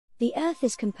The Earth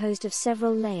is composed of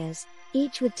several layers,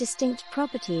 each with distinct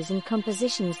properties and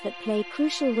compositions that play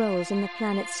crucial roles in the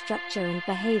planet's structure and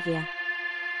behavior.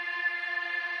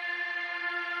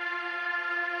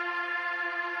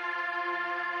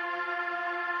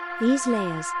 These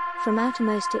layers, from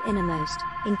outermost to innermost,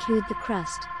 include the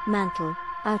crust, mantle,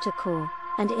 outer core,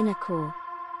 and inner core.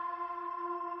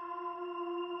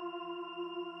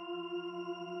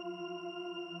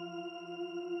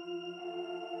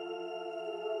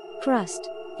 Crust,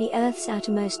 the Earth's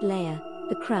outermost layer,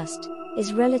 the crust,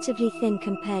 is relatively thin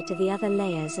compared to the other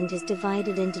layers and is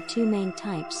divided into two main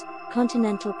types,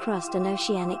 continental crust and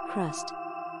oceanic crust.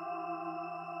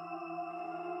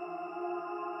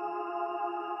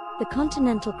 The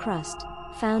continental crust,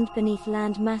 found beneath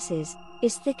land masses,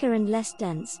 is thicker and less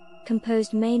dense,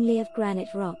 composed mainly of granite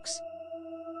rocks.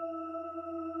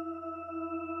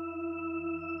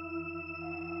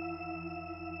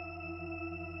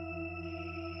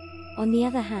 On the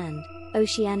other hand,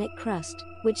 oceanic crust,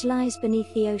 which lies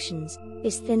beneath the oceans,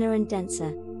 is thinner and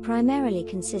denser, primarily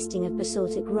consisting of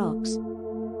basaltic rocks.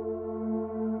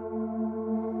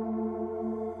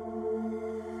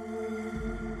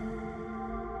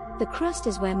 The crust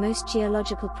is where most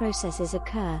geological processes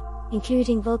occur,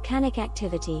 including volcanic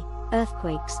activity,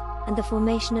 earthquakes, and the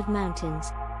formation of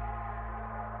mountains.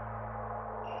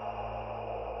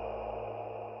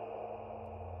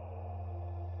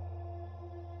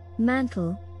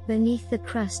 Mantle. Beneath the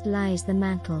crust lies the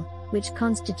mantle, which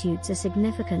constitutes a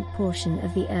significant portion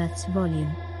of the Earth's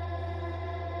volume.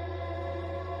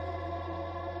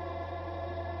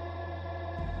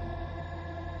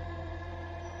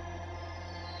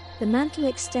 The mantle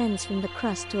extends from the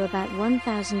crust to about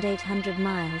 1,800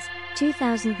 miles,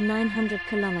 2,900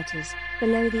 kilometers,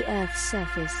 below the Earth's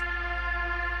surface.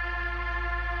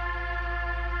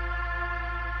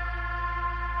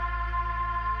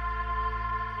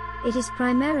 It is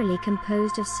primarily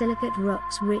composed of silicate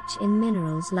rocks rich in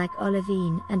minerals like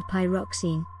olivine and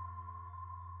pyroxene.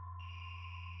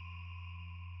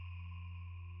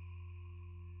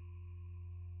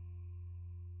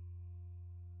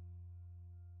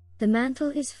 The mantle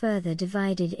is further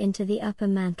divided into the upper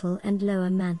mantle and lower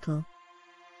mantle.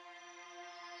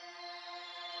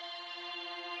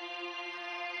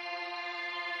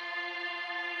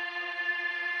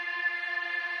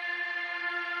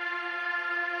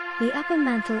 The upper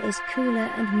mantle is cooler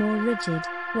and more rigid,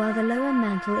 while the lower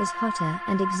mantle is hotter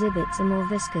and exhibits a more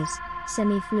viscous,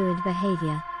 semi-fluid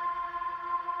behavior.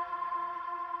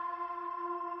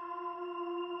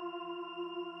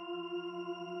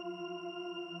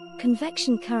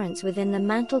 Convection currents within the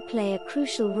mantle play a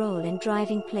crucial role in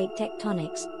driving plate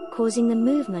tectonics, causing the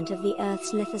movement of the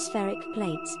Earth's lithospheric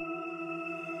plates.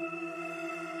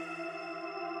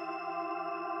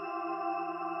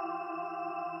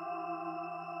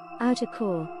 Outer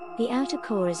core. The outer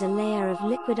core is a layer of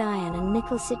liquid iron and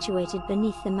nickel situated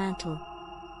beneath the mantle.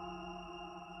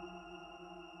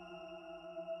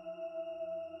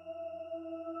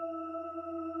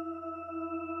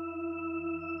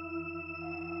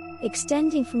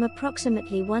 Extending from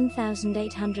approximately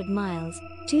 1,800 miles,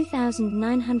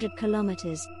 2,900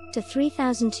 kilometers, to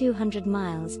 3,200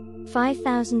 miles,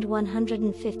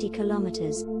 5,150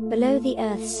 kilometers, below the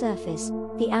Earth's surface,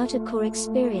 the outer core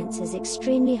experiences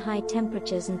extremely high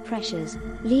temperatures and pressures,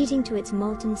 leading to its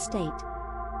molten state.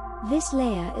 This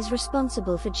layer is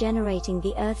responsible for generating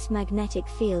the Earth's magnetic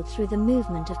field through the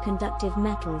movement of conductive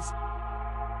metals.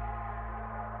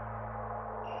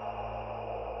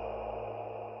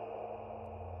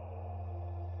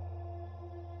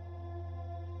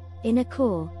 Inner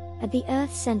core. At the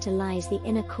Earth's center lies the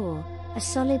inner core, a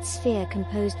solid sphere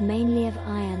composed mainly of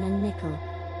iron and nickel.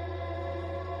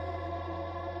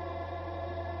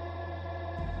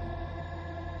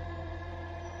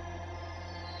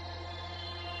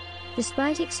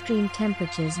 Despite extreme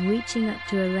temperatures reaching up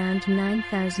to around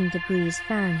 9,000 degrees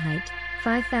Fahrenheit,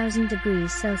 5,000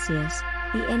 degrees Celsius,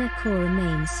 the inner core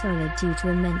remains solid due to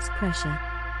immense pressure.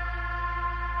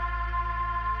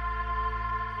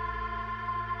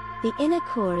 The inner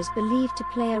core is believed to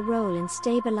play a role in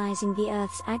stabilizing the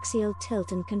Earth's axial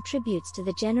tilt and contributes to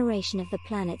the generation of the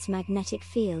planet's magnetic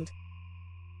field.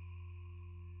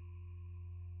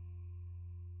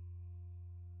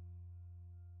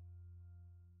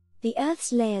 The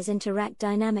Earth's layers interact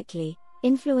dynamically,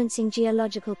 influencing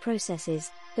geological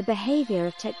processes, the behavior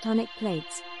of tectonic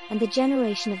plates, and the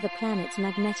generation of the planet's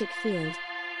magnetic field.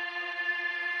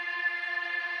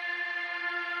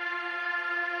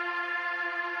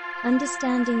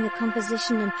 Understanding the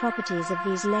composition and properties of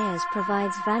these layers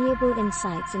provides valuable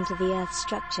insights into the Earth's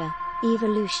structure,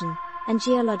 evolution, and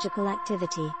geological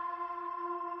activity.